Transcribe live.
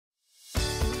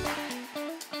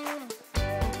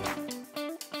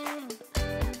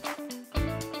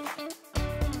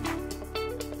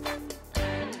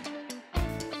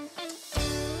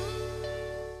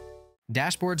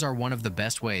Dashboards are one of the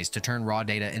best ways to turn raw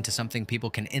data into something people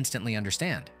can instantly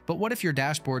understand. But what if your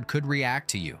dashboard could react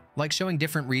to you, like showing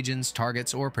different regions,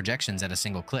 targets, or projections at a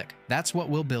single click? That's what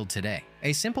we'll build today.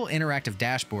 A simple interactive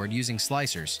dashboard using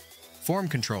slicers, form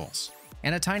controls,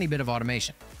 and a tiny bit of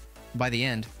automation. By the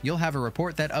end, you'll have a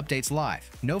report that updates live.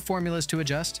 No formulas to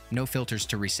adjust, no filters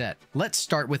to reset. Let's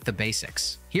start with the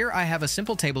basics. Here I have a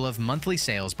simple table of monthly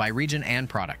sales by region and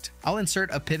product. I'll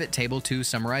insert a pivot table to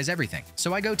summarize everything.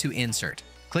 So I go to Insert,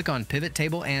 click on Pivot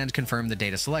Table and confirm the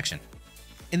data selection.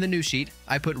 In the new sheet,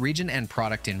 I put region and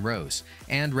product in rows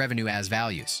and revenue as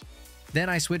values. Then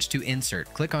I switch to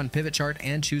Insert, click on Pivot Chart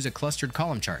and choose a clustered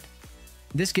column chart.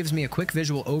 This gives me a quick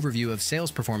visual overview of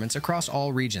sales performance across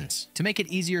all regions. To make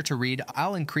it easier to read,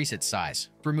 I'll increase its size,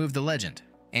 remove the legend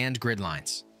and grid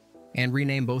lines, and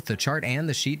rename both the chart and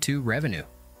the sheet to Revenue.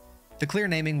 The clear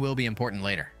naming will be important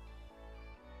later.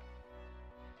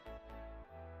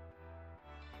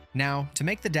 Now, to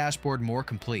make the dashboard more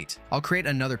complete, I'll create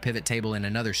another pivot table in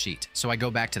another sheet. So I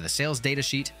go back to the sales data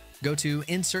sheet, go to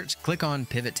Insert, click on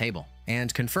Pivot Table,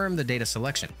 and confirm the data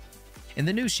selection. In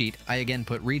the new sheet, I again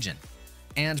put region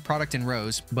and product in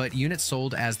rows, but units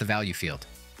sold as the value field.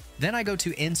 Then I go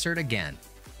to Insert again,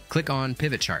 click on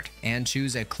Pivot Chart, and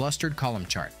choose a clustered column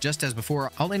chart. Just as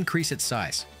before, I'll increase its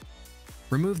size,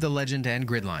 remove the legend and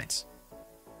grid lines,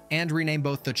 and rename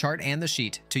both the chart and the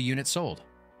sheet to units sold.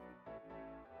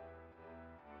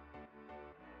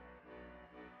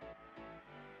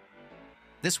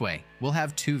 This way, we'll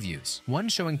have two views, one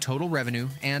showing total revenue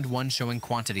and one showing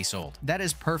quantity sold. That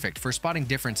is perfect for spotting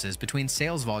differences between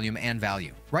sales volume and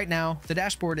value. Right now, the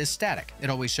dashboard is static.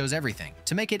 It always shows everything.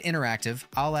 To make it interactive,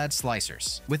 I'll add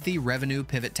slicers. With the revenue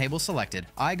pivot table selected,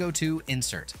 I go to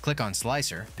Insert, click on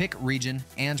Slicer, pick region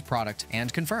and product,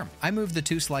 and confirm. I move the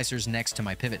two slicers next to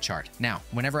my pivot chart. Now,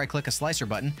 whenever I click a slicer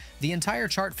button, the entire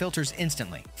chart filters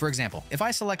instantly. For example, if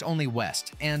I select only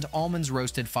West and almonds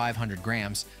roasted 500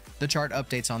 grams, the chart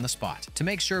updates on the spot. To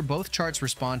make sure both charts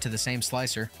respond to the same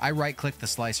slicer, I right-click the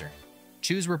slicer,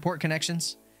 choose Report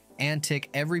Connections, and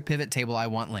tick every pivot table I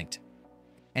want linked.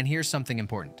 And here's something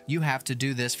important. You have to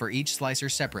do this for each slicer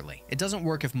separately. It doesn't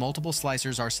work if multiple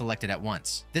slicers are selected at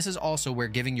once. This is also where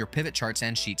giving your pivot charts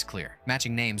and sheets clear.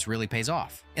 Matching names really pays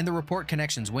off. In the Report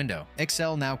Connections window,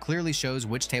 Excel now clearly shows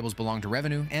which tables belong to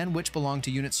revenue and which belong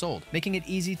to units sold, making it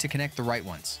easy to connect the right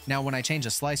ones. Now, when I change a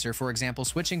slicer, for example,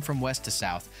 switching from west to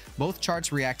south, both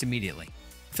charts react immediately,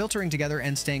 filtering together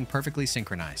and staying perfectly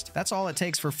synchronized. That's all it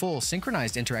takes for full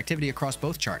synchronized interactivity across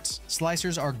both charts.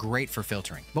 Slicers are great for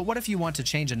filtering. But what if you want to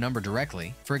change a number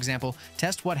directly? For example,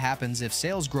 test what happens if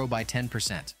sales grow by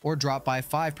 10% or drop by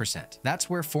 5%. That's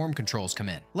where form controls come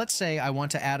in. Let's say I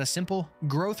want to add a simple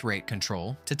growth rate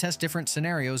control to test different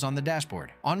scenarios on the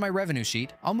dashboard. On my revenue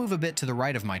sheet, I'll move a bit to the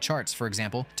right of my charts, for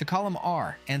example, to column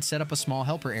R and set up a small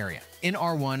helper area. In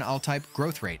R1, I'll type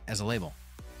growth rate as a label.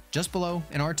 Just below,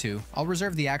 in R2, I'll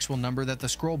reserve the actual number that the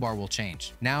scroll bar will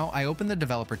change. Now, I open the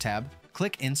Developer tab,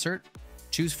 click Insert,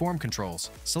 choose Form Controls,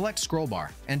 select Scroll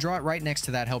Bar, and draw it right next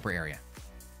to that helper area.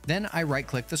 Then I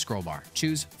right-click the scroll bar,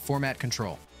 choose Format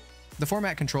Control. The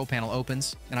Format Control panel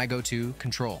opens, and I go to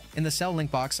Control. In the cell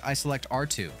link box, I select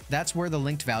R2. That's where the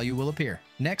linked value will appear.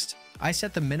 Next, I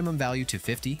set the minimum value to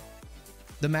 50,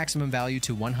 the maximum value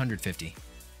to 150,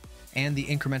 and the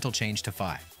incremental change to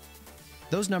 5.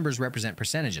 Those numbers represent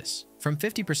percentages, from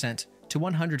 50% to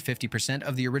 150%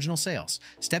 of the original sales,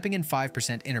 stepping in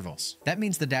 5% intervals. That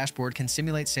means the dashboard can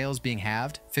simulate sales being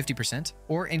halved, 50%,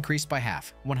 or increased by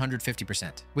half,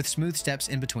 150%, with smooth steps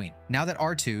in between. Now that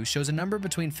R2 shows a number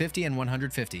between 50 and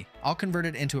 150, I'll convert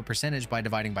it into a percentage by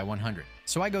dividing by 100.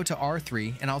 So I go to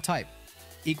R3 and I'll type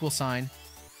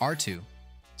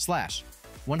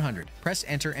 =R2/100. Press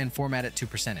Enter and format it to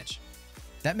percentage.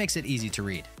 That makes it easy to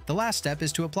read. The last step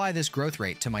is to apply this growth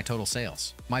rate to my total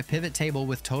sales. My pivot table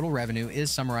with total revenue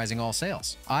is summarizing all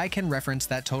sales. I can reference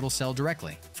that total cell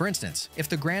directly. For instance, if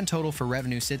the grand total for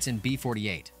revenue sits in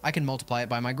B48, I can multiply it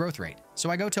by my growth rate.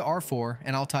 So I go to R4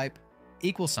 and I'll type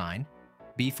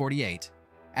B48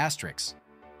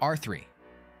 *R3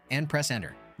 and press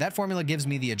Enter. That formula gives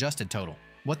me the adjusted total,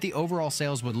 what the overall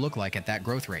sales would look like at that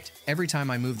growth rate. Every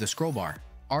time I move the scroll bar,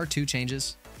 R2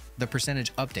 changes, the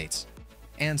percentage updates,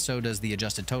 and so does the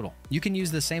adjusted total. You can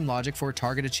use the same logic for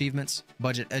target achievements,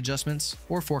 budget adjustments,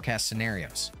 or forecast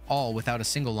scenarios, all without a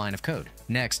single line of code.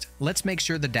 Next, let's make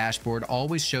sure the dashboard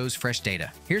always shows fresh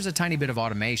data. Here's a tiny bit of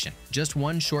automation, just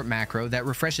one short macro that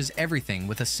refreshes everything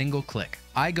with a single click.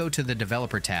 I go to the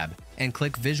Developer tab and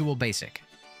click Visual Basic.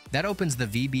 That opens the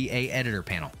VBA Editor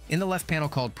panel. In the left panel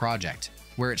called Project,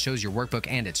 where it shows your workbook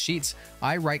and its sheets,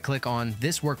 I right-click on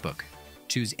this workbook,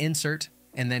 choose Insert,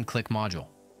 and then click Module.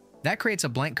 That creates a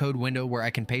blank code window where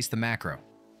I can paste the macro.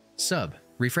 Sub,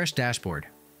 refresh dashboard,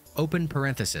 open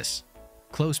parenthesis,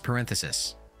 close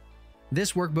parenthesis.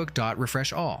 This workbook dot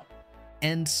refresh all,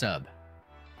 end sub.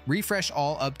 Refresh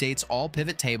all updates all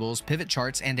pivot tables, pivot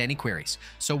charts, and any queries,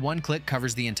 so one click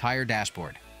covers the entire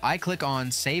dashboard. I click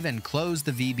on Save and close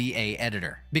the VBA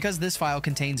editor. Because this file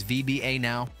contains VBA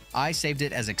now, I saved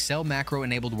it as Excel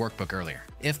macro-enabled workbook earlier.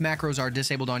 If macros are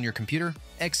disabled on your computer,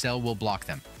 Excel will block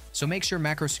them. So make sure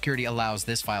macro security allows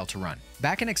this file to run.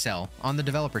 Back in Excel, on the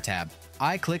Developer tab,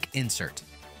 I click Insert.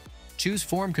 Choose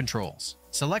Form Controls,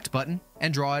 select Button,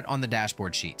 and draw it on the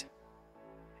dashboard sheet.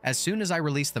 As soon as I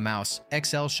release the mouse,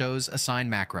 Excel shows Assign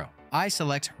Macro. I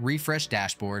select Refresh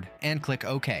Dashboard and click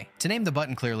OK. To name the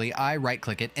button clearly, I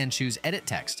right-click it and choose Edit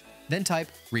Text, then type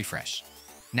Refresh.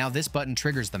 Now this button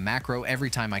triggers the macro every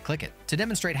time I click it. To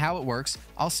demonstrate how it works,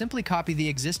 I'll simply copy the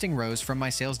existing rows from my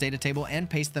sales data table and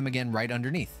paste them again right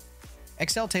underneath.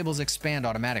 Excel tables expand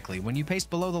automatically when you paste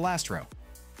below the last row.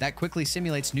 That quickly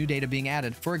simulates new data being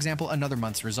added, for example, another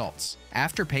month's results.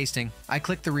 After pasting, I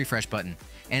click the refresh button,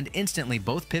 and instantly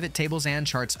both pivot tables and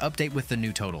charts update with the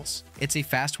new totals. It's a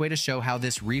fast way to show how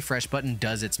this refresh button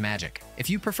does its magic. If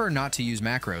you prefer not to use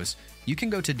macros, you can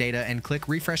go to Data and click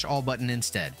Refresh All button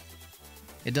instead.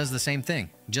 It does the same thing,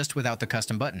 just without the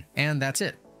custom button. And that's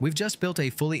it. We've just built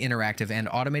a fully interactive and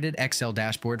automated Excel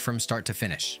dashboard from start to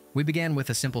finish. We began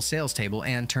with a simple sales table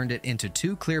and turned it into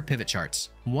two clear pivot charts,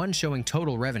 one showing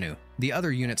total revenue, the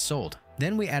other units sold.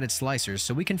 Then we added slicers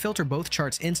so we can filter both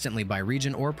charts instantly by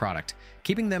region or product,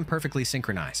 keeping them perfectly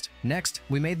synchronized. Next,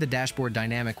 we made the dashboard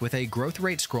dynamic with a growth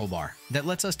rate scroll bar that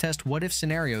lets us test what-if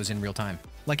scenarios in real time,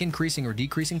 like increasing or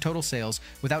decreasing total sales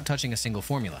without touching a single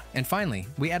formula. And finally,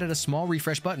 we added a small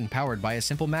refresh button powered by a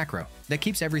simple macro that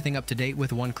keeps everything up to date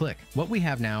with one click. What we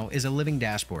have now is a living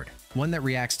dashboard, one that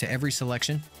reacts to every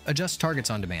selection, adjusts targets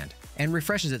on demand, and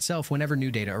refreshes itself whenever new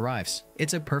data arrives.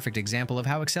 It's a perfect example of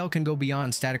how Excel can go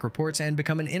beyond static reports and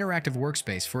become an interactive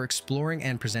workspace for exploring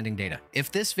and presenting data.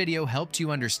 If this video helped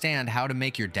you understand how to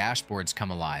make your dashboards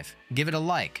come alive, give it a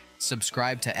like,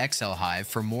 subscribe to Excel Hive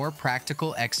for more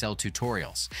practical Excel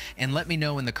tutorials, and let me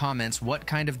know in the comments what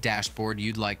kind of dashboard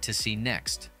you'd like to see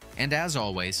next. And as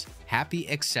always, happy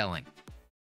Excelling!